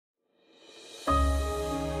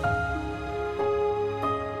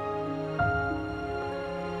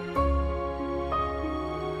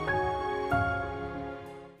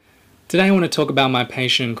Today I want to talk about my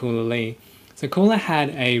patient Kula. So Kula had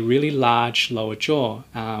a really large lower jaw,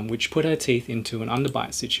 which put her teeth into an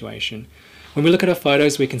underbite situation. When we look at her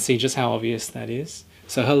photos, we can see just how obvious that is.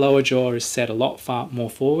 So her lower jaw is set a lot far more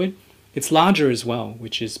forward. It's larger as well,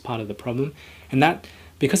 which is part of the problem. And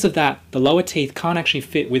because of that, the lower teeth can't actually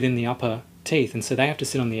fit within the upper teeth, and so they have to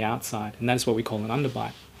sit on the outside, and that is what we call an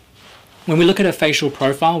underbite. When we look at her facial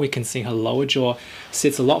profile, we can see her lower jaw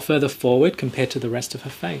sits a lot further forward compared to the rest of her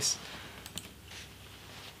face.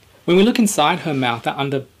 When we look inside her mouth, that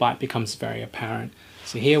underbite becomes very apparent.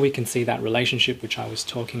 So here we can see that relationship which I was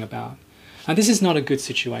talking about. Now this is not a good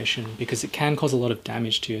situation because it can cause a lot of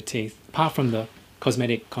damage to your teeth, apart from the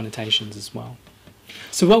cosmetic connotations as well.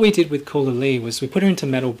 So what we did with Kula was we put her into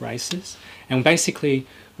metal braces, and basically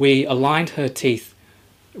we aligned her teeth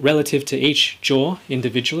relative to each jaw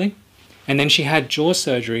individually, and then she had jaw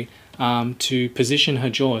surgery to position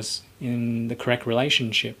her jaws in the correct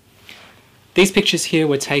relationship. These pictures here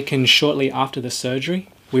were taken shortly after the surgery.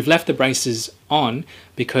 We've left the braces on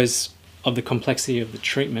because of the complexity of the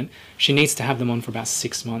treatment. She needs to have them on for about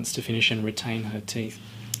 6 months to finish and retain her teeth.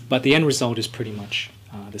 But the end result is pretty much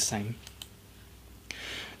the same.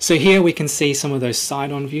 So here we can see some of those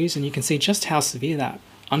side-on views, and you can see just how severe that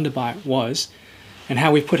underbite was and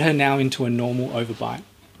how we put her now into a normal overbite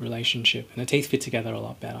relationship, and the teeth fit together a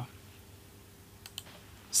lot better.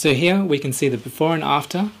 So here we can see the before and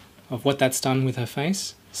after of what that's done with her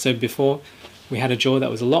face. So before we had a jaw that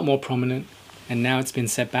was a lot more prominent, and now it's been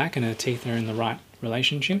set back and her teeth are in the right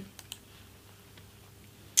relationship.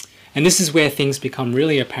 And this is where things become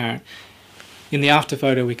really apparent. In the after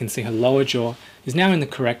photo we can see her lower jaw is now in the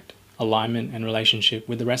correct alignment and relationship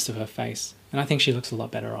with the rest of her face, and I think she looks a lot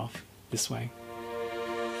better off this way.